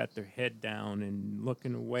child's got their head down and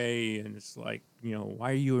looking away, and it's like,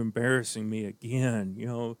 why are you embarrassing me again?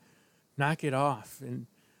 Knock it off. And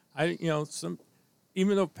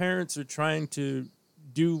even though parents are trying to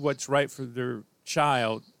do what's right for their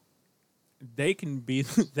child, they can be,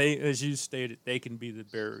 as you stated, they can be the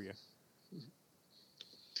barrier.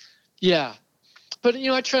 Yeah. But,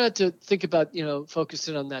 I try not to think about,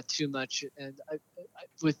 focusing on that too much. And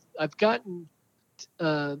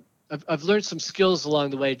I've learned some skills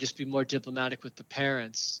along the way to just be more diplomatic with the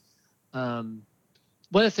parents. One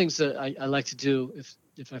of the things that I like to do,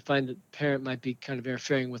 if I find that the parent might be kind of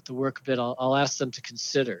interfering with the work a bit, I'll ask them to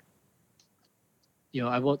consider.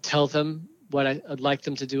 I won't tell them what I'd like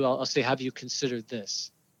them to do. I'll say, have you considered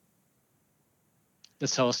this?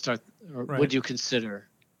 That's how I'll start. Or Right. Would you consider?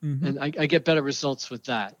 Mm-hmm. And I get better results with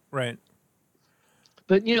that. Right.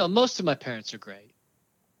 But, most of my parents are great.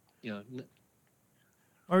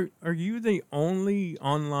 Are you the only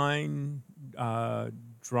online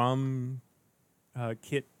drum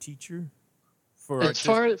kit teacher? As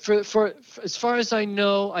far as I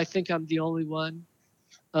know, I think I'm the only one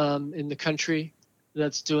in the country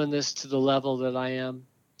that's doing this to the level that I am.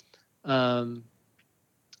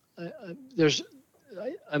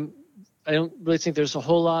 I don't really think there's a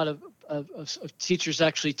whole lot of teachers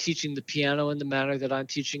actually teaching the piano in the manner that I'm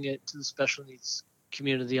teaching it to the special needs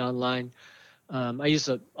community online. I use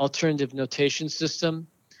an alternative notation system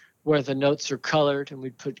where the notes are colored, and we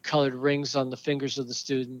put colored rings on the fingers of the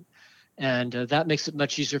student. And that makes it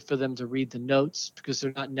much easier for them to read the notes because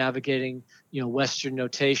they're not navigating, Western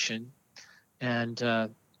notation, and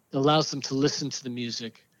allows them to listen to the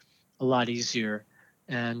music a lot easier.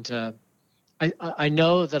 And I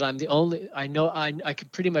know that I'm the only. I can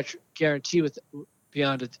pretty much guarantee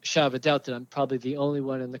beyond a shadow of a doubt that I'm probably the only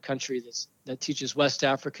one in the country that teaches West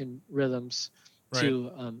African rhythms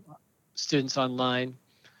to students online.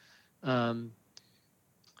 And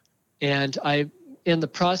I'm in the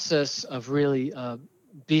process of really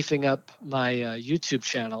beefing up my YouTube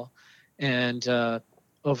channel. And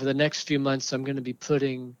over the next few months, I'm going to be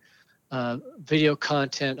putting video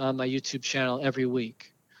content on my YouTube channel every week.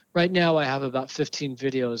 Right now, I have about 15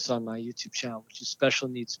 videos on my YouTube channel, which is special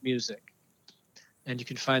needs music. And you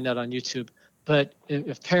can find that on YouTube. But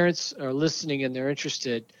if parents are listening and they're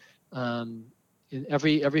interested, in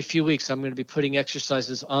every few weeks, I'm going to be putting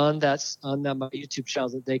exercises on my YouTube channel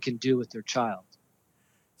that they can do with their child.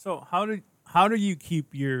 So how do you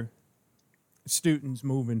keep your students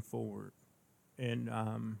moving forward and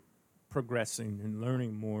progressing and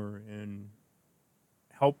learning more and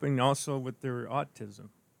helping also with their autism?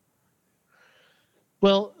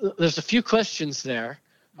 Well, there's a few questions there.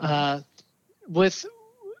 With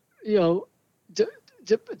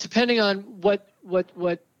depending on what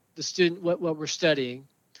the student what we're studying,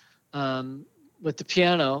 with the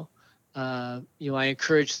piano, I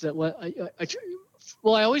encourage that.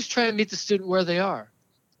 I always try to meet the student where they are.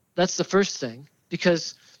 That's the first thing,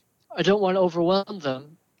 because I don't want to overwhelm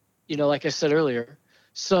them. Like I said earlier.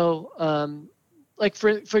 So, like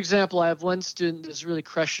for example, I have one student that's really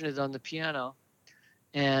crushing it on the piano,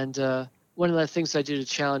 and one of the things I do to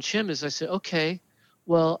challenge him is I said, okay,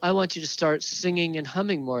 well, I want you to start singing and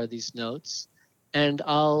humming more of these notes, and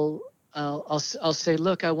I'll say,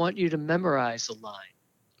 look, I want you to memorize a line.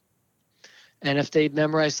 And if they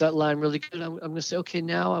memorize that line really good, I'm going to say, okay,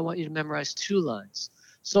 now I want you to memorize 2 lines.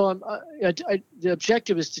 So the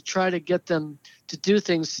objective is to try to get them to do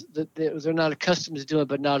things that they're not accustomed to doing,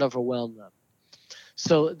 but not overwhelm them.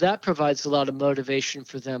 So that provides a lot of motivation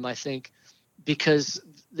for them, I think, because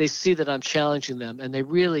they see that I'm challenging them, and they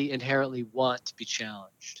really inherently want to be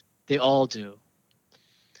challenged. They all do.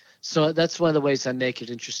 So that's one of the ways I make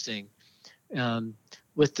it interesting.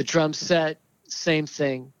 With the drum set, same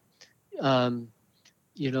thing. I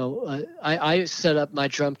set up my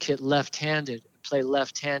drum kit left-handed, play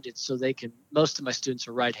left-handed, so most of my students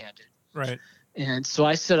are right-handed. Right. And so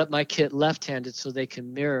I set up my kit left-handed so they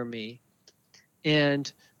can mirror me.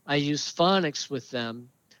 And I use phonics with them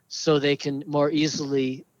so they can more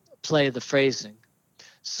easily play the phrasing.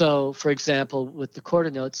 So, for example, with the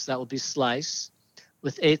quarter notes, that will be slice.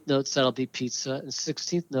 With 8th notes, that'll be pizza. And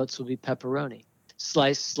 16th notes will be pepperoni.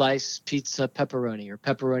 Slice, slice, pizza, pepperoni, or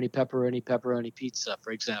pepperoni, pepperoni, pepperoni, pizza,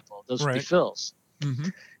 for example. Those would be fills. Mm-hmm.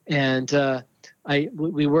 And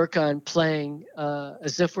we work on playing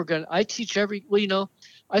as if we're going to – I teach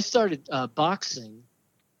I started boxing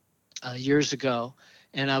years ago,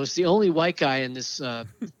 and I was the only white guy in this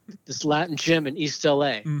this Latin gym in East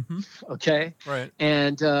LA. Mm-hmm. Okay? Right.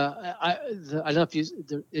 And I don't know if you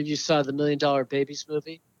saw the $1 Million Babies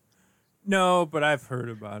movie. No, but I've heard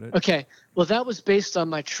about it. Okay. Well, that was based on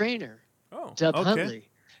my trainer, Deb Huntley.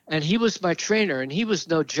 And he was my trainer, and he was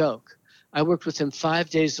no joke. I worked with him 5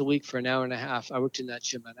 days a week for an hour and a half. I worked in that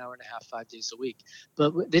gym an hour and a half, 5 days a week.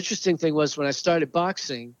 But the interesting thing was when I started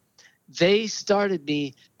boxing, they started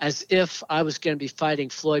me as if I was going to be fighting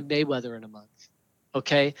Floyd Mayweather in a month.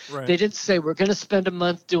 Okay? Right. They didn't say, we're going to spend a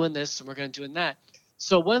month doing this and we're going to do that.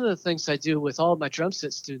 So one of the things I do with all of my drum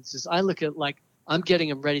set students is I look at like I'm getting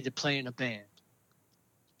them ready to play in a band.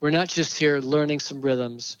 We're not just here learning some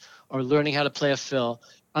rhythms or learning how to play a fill.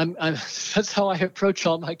 That's how I approach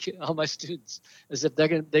all my students. As if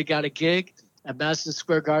they got a gig at Madison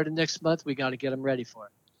Square Garden next month, we got to get them ready for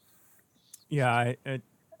it. Yeah,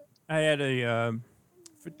 I had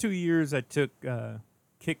for 2 years I took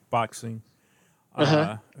kickboxing,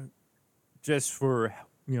 just for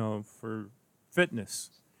fitness,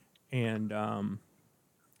 and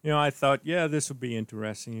I thought, yeah, this will be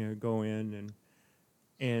interesting. Go in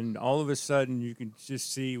and all of a sudden you can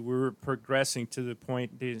just see we're progressing to the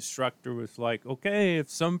point the instructor was like, okay,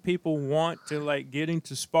 if some people want to like get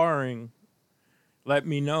into sparring, let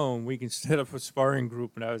me know and we can set up a sparring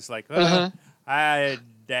group. And I was like, that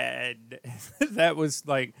was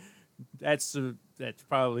like, that's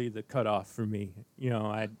probably the cutoff for me.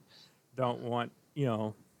 I don't want,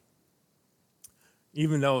 even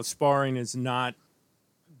though sparring is not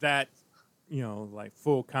that, like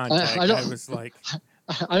full contact, I was like,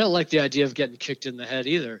 I don't like the idea of getting kicked in the head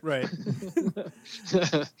either. Right.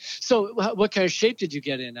 So what kind of shape did you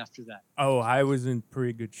get in after that? Oh, I was in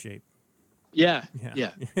pretty good shape. Yeah.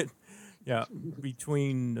 Yeah.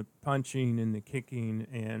 Between the punching and the kicking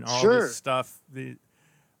and all Sure. this stuff,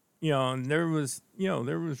 and there was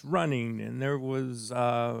running and there was,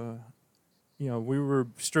 we were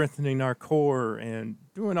strengthening our core and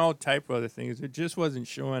doing all type of other things. It just wasn't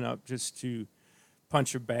showing up just to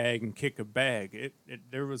punch a bag and kick a bag.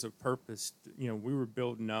 There was a purpose. We were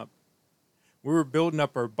building up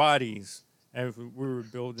our bodies as we were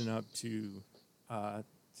building up to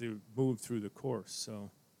move through the course. So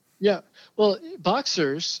yeah, well,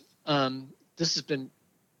 boxers, this has been,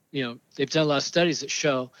 they've done a lot of studies that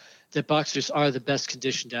show that boxers are the best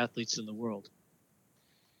conditioned athletes in the world.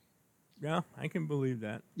 Yeah, I can believe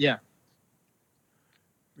that. Yeah.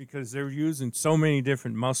 Because they're using so many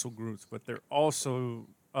different muscle groups, but they're also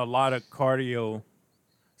a lot of cardio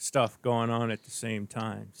stuff going on at the same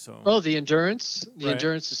time. So the endurance. The Right.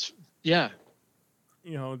 endurance is, yeah.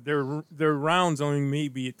 you know, their rounds only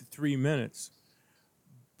maybe at the 3 minutes,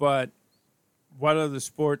 but what other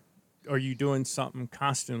sport are you doing something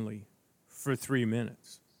constantly for 3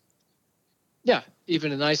 minutes? Yeah,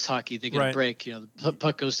 even in ice hockey, they get Right. a break. The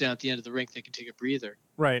puck goes down at the end of the rink. They can take a breather.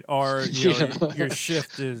 Right, or you know, Yeah. your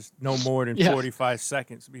shift is no more than Yeah. 45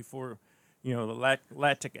 seconds before, you know, the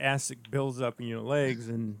lactic acid builds up in your legs,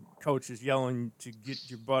 and coach is yelling to get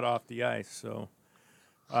your butt off the ice. So,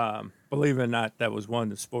 believe it or not, that was one of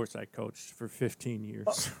the sports I coached for 15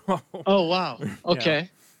 years. Oh, wow. Okay.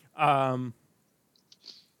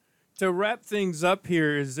 To wrap things up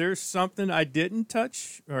here, is there something I didn't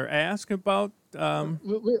touch or ask about?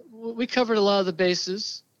 We covered a lot of the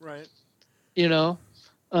bases. Right. You know,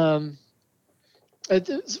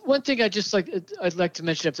 there's one thing I'd like to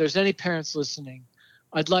mention. If there's any parents listening,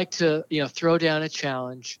 I'd like to throw down a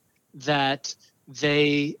challenge that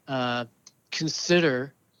they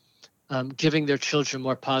consider giving their children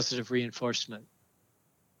more positive reinforcement.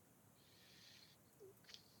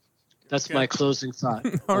 That's Okay. my closing thought.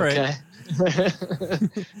 All right.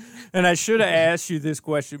 Okay. And I should have asked you this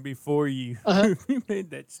question before you Uh-huh. you made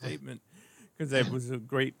that statement, because that was a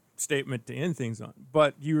great statement to end things on.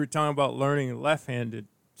 But you were talking about learning left-handed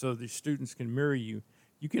so the students can mirror you.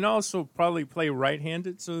 You can also probably play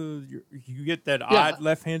right-handed, so you get that odd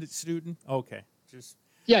left-handed student. Okay, just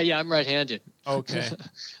Yeah, I'm right-handed. okay.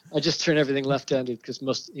 I just turn everything left-handed because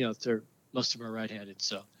most of them are right-handed.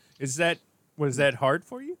 So. Was that hard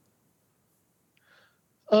for you?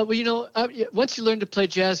 Well, once you learn to play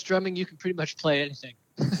jazz drumming, you can pretty much play anything.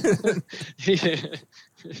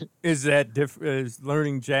 Is that is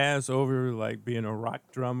learning jazz over like being a rock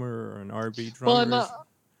drummer or an R&B drummer? Well,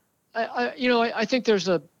 I think there's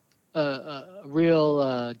a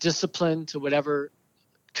real discipline to whatever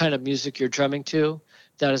kind of music you're drumming to.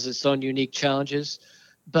 That has its own unique challenges.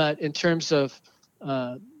 But in terms of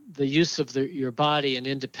the use of your body and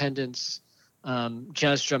independence,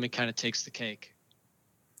 jazz drumming kind of takes the cake.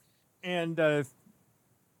 And if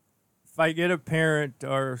I get a parent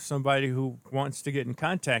or somebody who wants to get in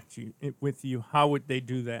contact with you, how would they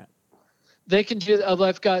do that? They can do.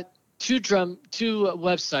 I've got two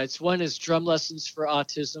websites. One is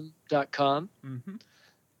drumlessonsforautism.com,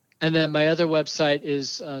 and then my other website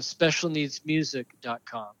is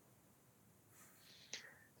specialneedsmusic.com.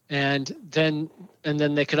 And then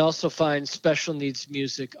they can also find Special Needs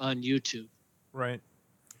Music on YouTube. Right.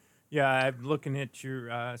 Yeah, I'm looking at your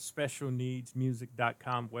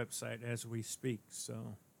specialneedsmusic.com website as we speak.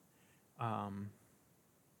 So, and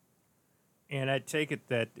I take it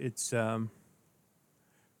that it's been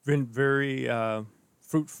very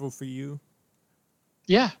fruitful for you.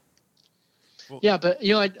 Yeah. Well, Yeah, but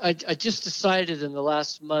I just decided in the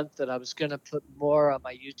last month that I was going to put more on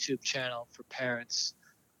my YouTube channel for parents.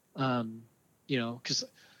 Because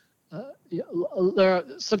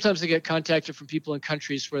sometimes I get contacted from people in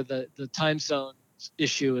countries where the time zone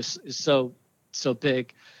issue is so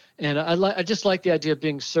big, and I just like the idea of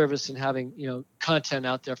being service and having content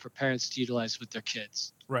out there for parents to utilize with their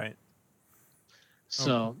kids. Right.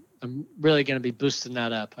 So I'm really going to be boosting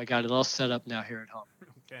that up. I got it all set up now here at home.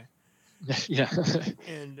 Okay. Yeah.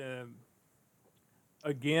 And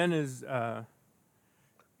again,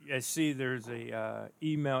 I see there's a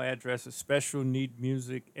email address of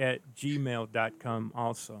specialneedmusic@gmail.com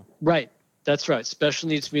also. Right. That's right.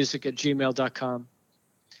 Specialneedsmusic@gmail.com.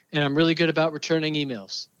 And I'm really good about returning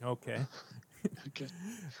emails. Okay. Okay.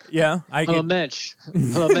 Yeah, I'm a mensch.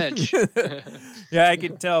 Yeah, I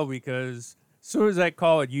could tell because as soon as I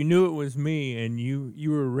called, you knew it was me and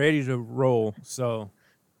you were ready to roll. So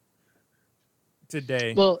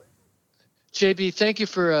today. Well, JB, thank you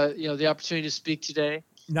for the opportunity to speak today.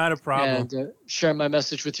 Not a problem. And share my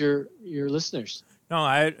message with your listeners. No,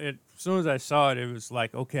 as soon as I saw it, it was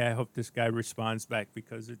like, okay, I hope this guy responds back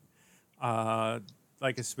because it,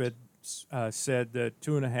 like I said, the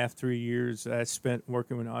 2.5, 3 years I spent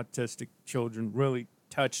working with autistic children really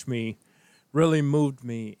touched me, really moved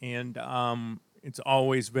me, and it's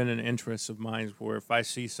always been an interest of mine where if I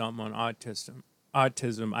see something on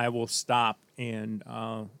autism, I will stop and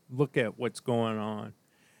look at what's going on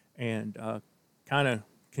and kind of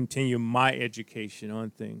continue my education on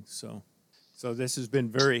things. So this has been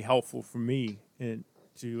very helpful for me to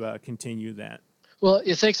continue that. Well,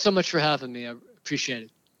 thanks so much for having me. I appreciate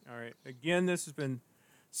it. All right. Again, this has been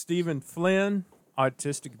Stephen Flinn,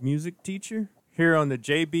 autistic music teacher here on the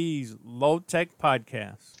JB's Low Tech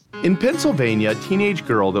Podcast. In Pennsylvania, a teenage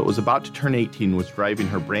girl that was about to turn 18 was driving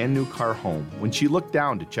her brand new car home when she looked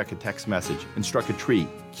down to check a text message and struck a tree,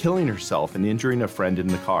 killing herself and injuring a friend in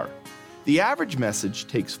the car. The average message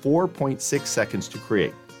takes 4.6 seconds to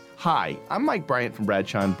create. Hi, I'm Mike Bryant from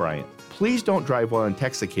Bradshaw & Bryant. Please don't drive while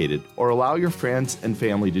intoxicated or allow your friends and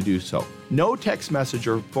family to do so. No text message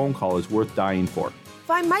or phone call is worth dying for.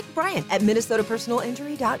 Find Mike Bryant at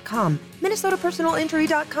MinnesotaPersonalInjury.com.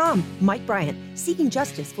 MinnesotaPersonalInjury.com. Mike Bryant, seeking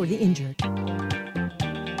justice for the injured.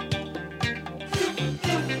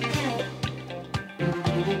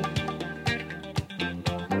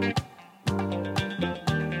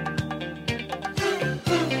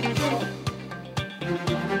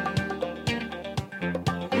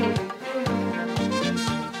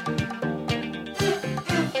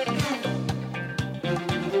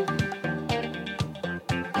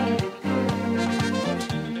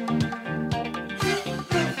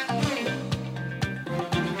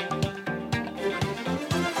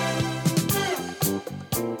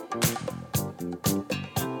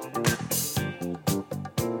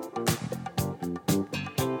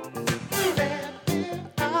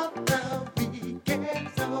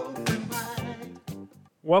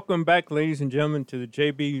 Welcome back, ladies and gentlemen, to the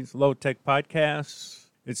JB's Low Tech Podcast.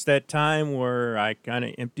 It's that time where I kind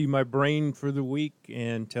of empty my brain for the week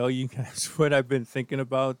and tell you guys what I've been thinking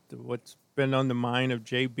about, what's been on the mind of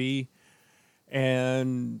JB.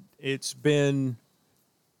 And it's been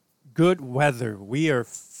good weather. We are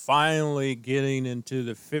finally getting into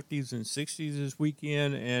the 50s and 60s this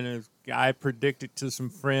weekend. And as I predicted to some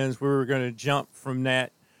friends, we were going to jump from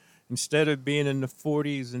that. Instead of being in the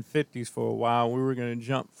 40s and 50s for a while, we were going to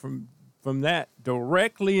jump from that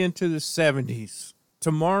directly into the 70s.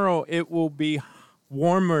 Tomorrow, it will be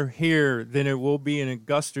warmer here than it will be in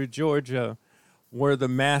Augusta, Georgia, where the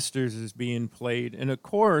Masters is being played. And, of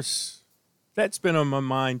course, that's been on my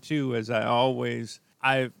mind, too, as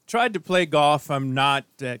I've tried to play golf. I'm not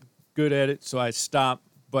that good at it, so I stopped.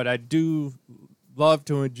 But I do love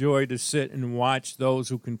to enjoy to sit and watch those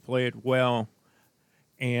who can play it well.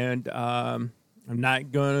 And I'm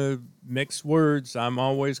not going to mix words. I'm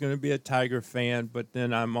always going to be a Tiger fan, but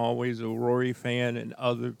then I'm always a Rory fan and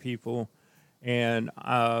other people. And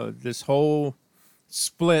this whole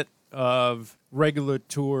split of regular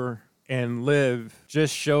tour and live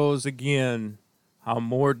just shows again how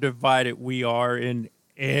more divided we are in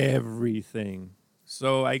everything.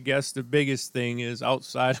 So I guess the biggest thing is,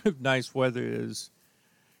 outside of nice weather, is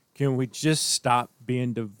can we just stop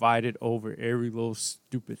being divided over every little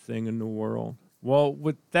stupid thing in the world? Well,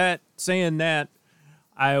 with that, saying that,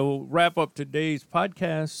 I will wrap up today's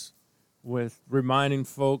podcast with reminding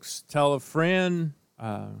folks, tell a friend,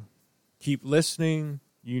 keep listening.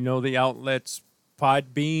 You know the outlets,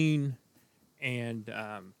 Podbean and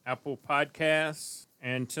Apple Podcasts.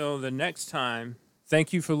 Until the next time,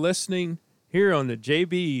 thank you for listening here on the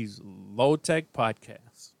JB's Low Tech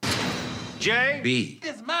Podcast. JB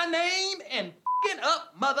is my name, and f***ing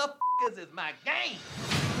up motherfuckers is my game.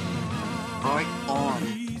 Right on.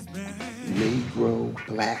 Negro,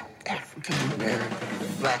 black, African American,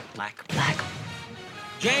 Black.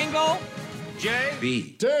 Django,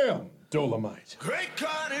 JB. Damn, Dolomite. great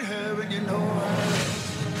God in heaven, you know I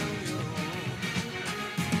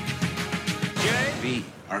JB.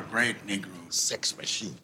 Our great Negro sex machine.